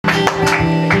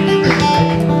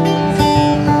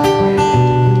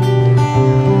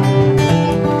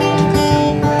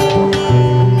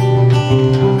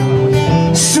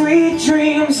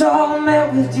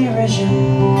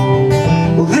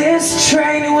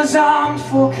was armed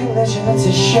for collision. It's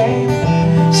a shame,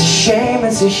 it's a shame,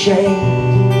 it's a shame.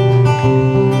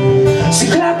 So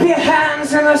clap your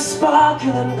hands and the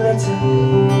sparkle and glitter,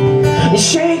 and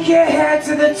shake your head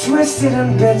to the twisted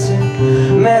and bitter.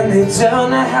 Man, they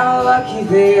don't know how lucky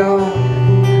they are.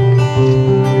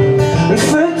 And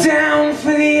foot down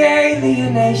for the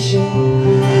alienation.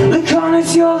 Look on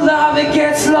at your love, it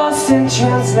gets lost in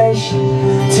translation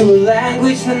to a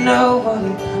language that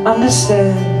nobody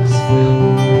understands.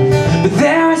 But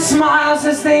there are smiles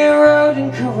as they erode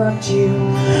and corrupt you,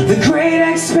 the great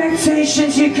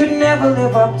expectations you could never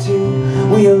live up to.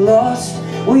 We are lost,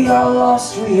 we are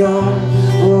lost, we are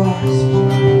lost.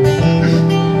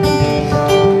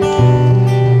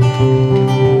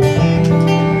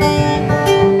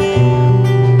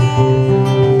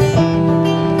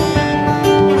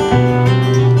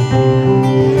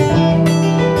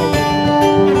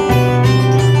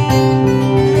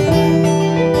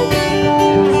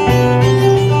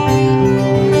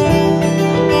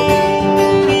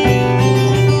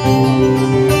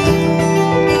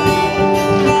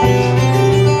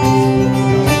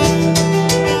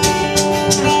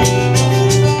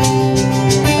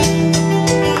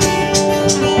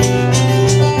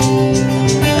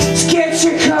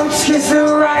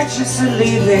 Just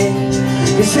leaving,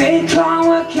 'cause they can't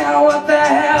work out what the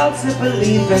hell to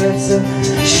believe in. It's a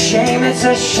shame, it's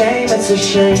a shame, it's a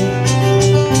shame.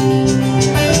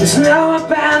 There's no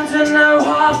abandon, no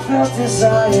heartfelt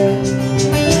desire,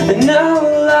 and no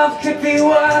love could be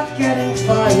worth getting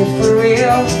fired for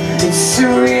real. It's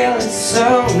surreal, it's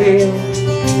so real.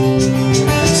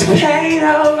 So paint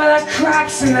over the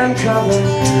cracks and uncover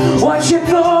what you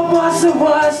thought was the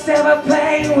worst ever.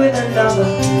 Pain with another,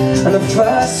 and the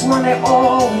first one, it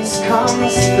always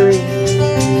comes free.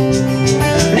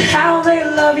 And how they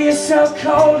love you so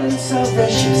cold and so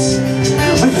vicious.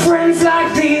 With friends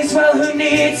like these, well, who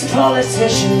needs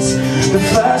politicians? The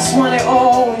first one, it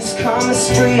always comes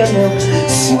free, and they'll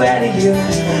swear to you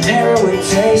heroin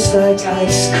tastes like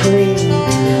ice cream.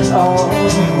 Oh.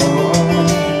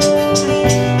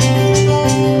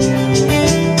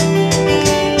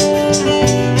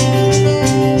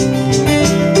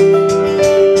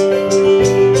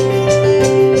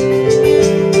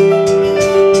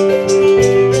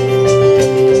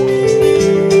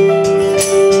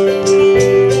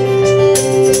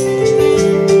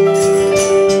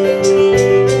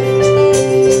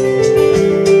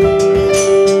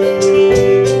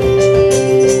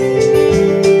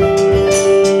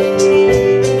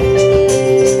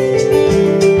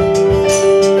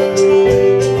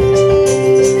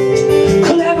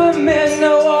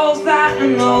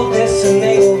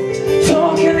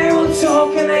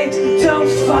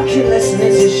 Don't fucking listen,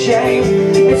 it's a shame,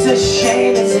 it's a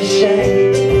shame, it's a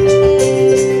shame.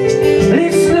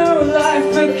 It's no life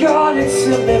for God, it's a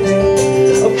living.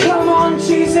 Oh come on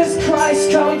Jesus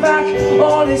Christ, come back,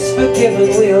 all is forgiven.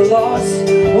 We are lost,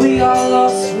 we are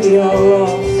lost, we are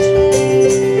lost.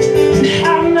 And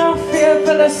have no fear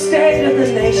for the state of the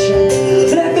nation.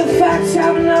 Let the facts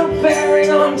have no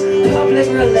bearing on public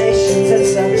relations.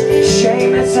 It's a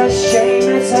shame, it's a shame,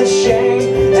 it's a shame.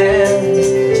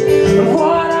 And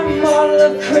what a model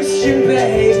of Christian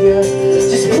behavior.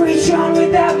 Just preach on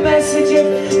with that message of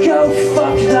go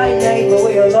fuck thy neighbor.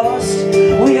 We are lost,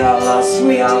 we are lost,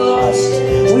 we are lost,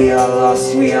 we are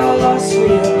lost, we are lost,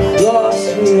 we are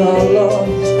lost, we are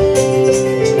lost.